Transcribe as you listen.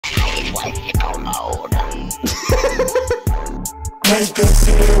Sicko Mode. Make this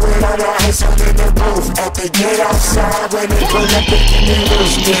city with all the ice on in the booth. At the gate outside when they pull up in the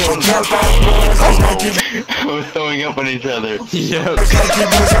news. Jump out boys, let's make it. We're throwing up on each other. Yep.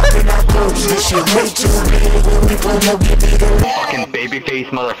 This shit way too big when we pull up, give me the Fucking babyface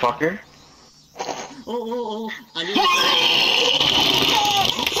motherfucker.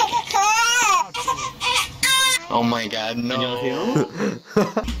 Oh my god, no.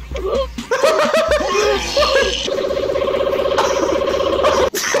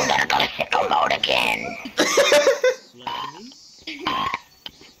 Gotta go Sicko Mode again.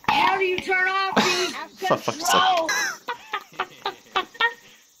 How do you turn off these? For fuck's sake.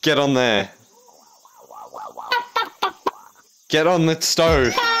 Get on there. Get on the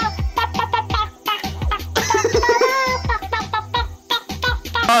stove.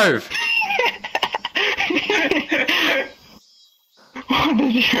 Stove. What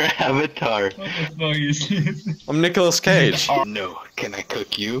is your avatar? What the fuck is this? I'm Nicolas Cage. Oh no, can I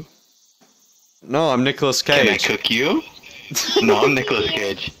cook you? No, I'm Nicolas Can I Cage. cook you? No, I'm Nicolas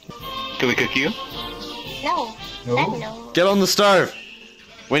Cage. Can we cook you? No. No. Get on the stove.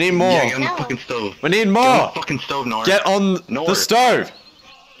 We need more. Yeah, get on the fucking stove. We need Get on more. the fucking stove, Nora. Get on Nora. the stove.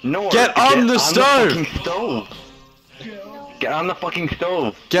 Nora, Get on the stove. fucking stove. Get on the fucking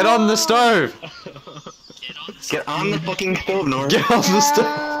stove. Get on the stove. Get on the fucking stove, Nora. Get on the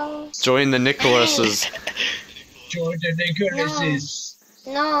stove. Join the Nicolases. Join the Nicolases.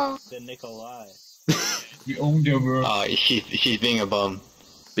 No. The Nikolai. We own the world. She's being a bum.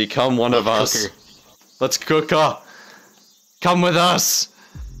 Become one of Let's us. cook her. Let's cook her. Come with us.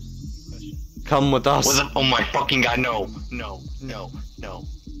 Come with us. Oh my fucking god, no. No, no, no.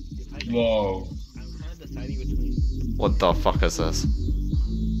 Whoa. I'm kind of deciding between What the fuck is this?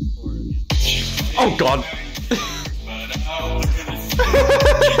 Oh god.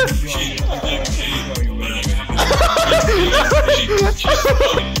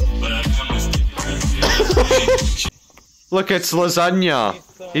 Look, it's lasagna.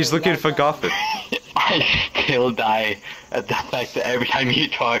 He's looking for Gotham. I still die at the fact that every time you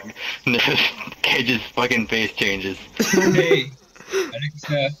talk, Cage's fucking face changes. Hey,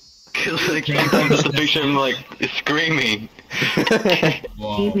 Alexa. Cause like sometimes the picture of him like screaming.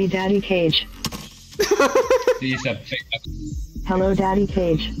 Wow. Feed me Daddy Cage. These are fake. Hello Daddy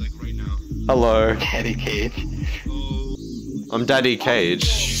Cage. Hello, Daddy Cage. I'm Daddy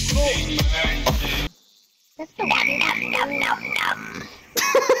Cage. Nom nom nom nom nom.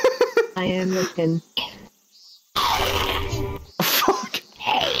 I am Riskin. Fuck.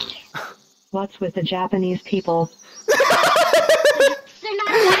 Hey. What's with the Japanese people? They're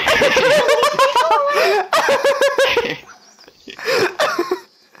not.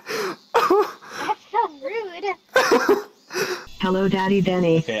 That's so rude. Hello Daddy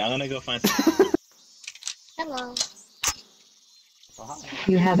Denny. Okay, I'm gonna go find some. Hello.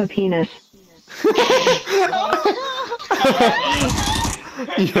 You have a penis.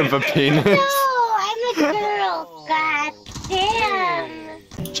 You have a penis? No, I'm a girl. God damn.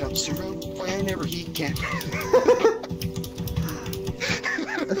 jumps around whenever he can.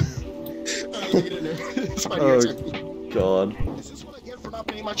 Oh god. Is this what I get for not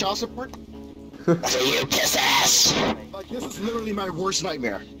paying my child support? So you kiss ass. Like, this is literally my worst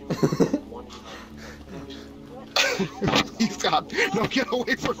nightmare. Please God, no, get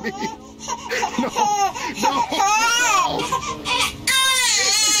away from me. No, no, no.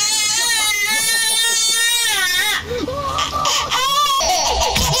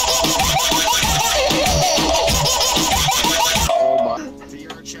 Oh my.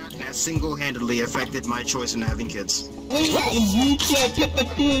 VRChat has single-handedly affected my choice in having kids. You can't put the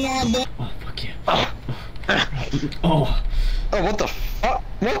thing on there. Oh, fuck yeah. Oh. Oh, what the fuck?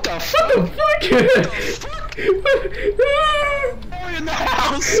 What the fuck? We're in the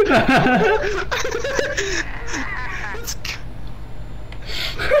house!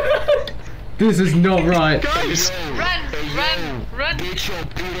 This is not right. Guys! Run!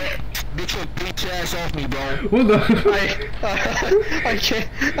 Get your bitch ass off me, bro. What the? I can't.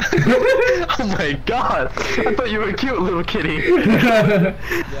 Oh my god. I thought you were a cute little kitty. Yeah,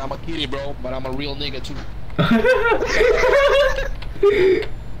 I'm a kitty, bro, but I'm a real nigga too.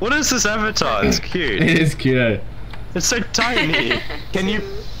 What is this avatar? It's cute. It is cute. It's so tiny. Can you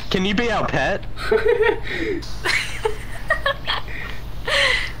be our pet?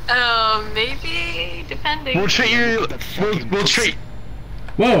 Maybe, depending. We'll treat you. We'll treat.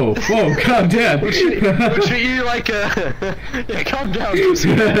 Whoa, calm down. We'll treat you like a. Yeah, calm down. Bro,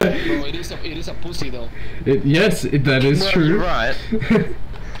 it is a pussy though. Yes, that is Well, true. you're right.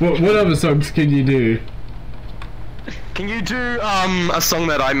 What other songs can you do? Can you do a song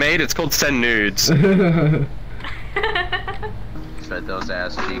that I made? It's called Send Nudes. Fed those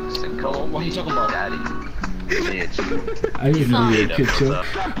ass cheeks and called me daddy. Bitch. I didn't need a picture.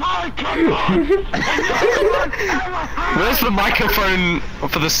 Where's the microphone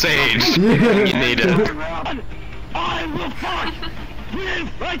for the stage? You need it.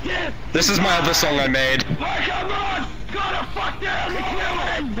 This is my other song I made.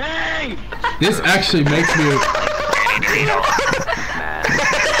 This actually makes me.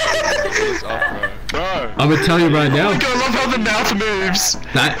 I'm gonna tell you right now. I love how the mouth moves.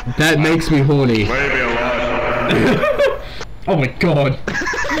 That makes me horny. Oh my god.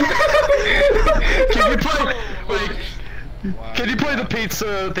 Can you play? Wait. Can you play the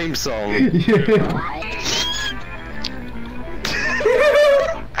pizza theme song?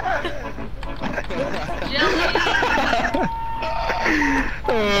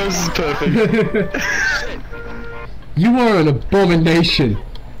 Oh, this is perfect. You are an abomination.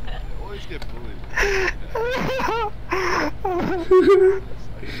 Always get bullied.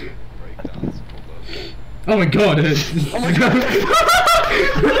 Oh my god. Oh my god.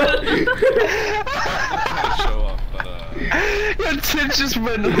 Show off, but Your tits just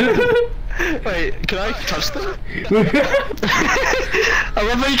went. Wait, can I touch them? I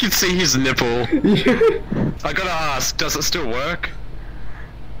love how you can see his nipple. I gotta ask, does it still work?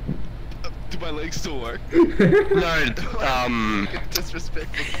 do my legs still work? No,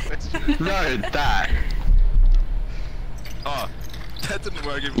 Disrespectful question. no, that. Oh, that didn't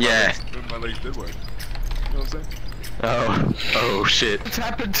work if my legs did work. You know what I'm saying? Oh shit. What's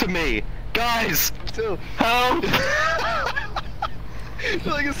happened to me? Guys! Help!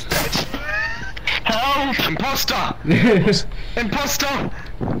 Like a statue. Help! Imposter! Imposter!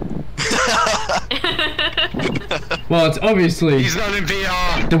 Well, it's obviously He's not in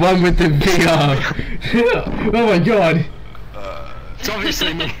VR! the one with the VR. Oh my god. It's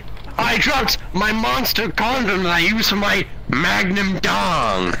obviously me. I dropped my monster condom that I use for my magnum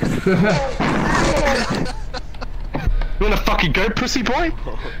dong! You wanna fucking go, pussy boy?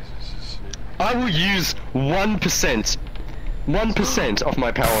 I will use 1%. 1% of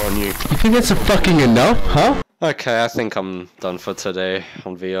my power on you. You think that's a fucking enough, huh? Okay, I think I'm done for today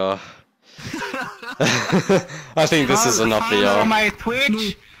on VR. I think this is enough Follow VR. my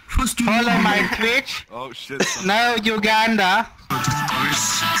Twitch. Follow my Twitch. Oh shit. No, Uganda.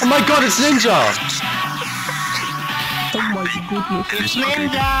 Oh my god, it's Ninja! It's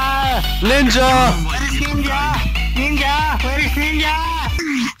Ninja. Ninja! Where is Ninja? Ninja, where is Ninja?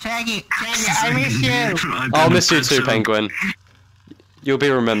 Shaggy, I miss you. I'll miss you too, Penguin. You'll be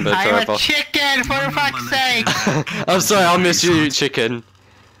remembered I'm forever. a chicken, for fuck's sake. I'm sorry, I'll miss you, chicken.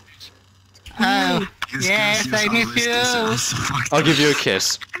 Oh, yes, I miss you. I'll give you a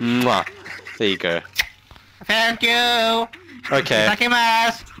kiss. Mwah. There you go. Thank you. Okay.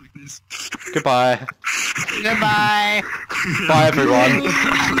 Takimasu. Goodbye. Goodbye. Bye, everyone.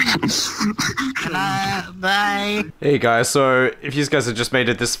 Bye. Hey guys, so if you guys have just made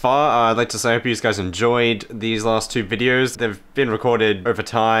it this far, I'd like to say I hope you guys enjoyed these last two videos. They've been recorded over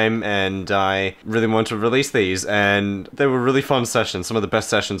time and I really want to release these, and they were really fun sessions, some of the best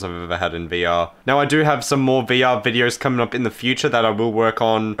sessions I've ever had in VR. Now I do have some more VR videos coming up in the future that I will work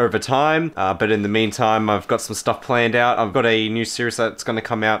on over time, but in the meantime I've got some stuff planned out. I've got a new series that's going to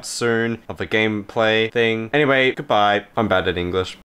come out soon of a gameplay thing. Anyway, goodbye. I'm bad at English.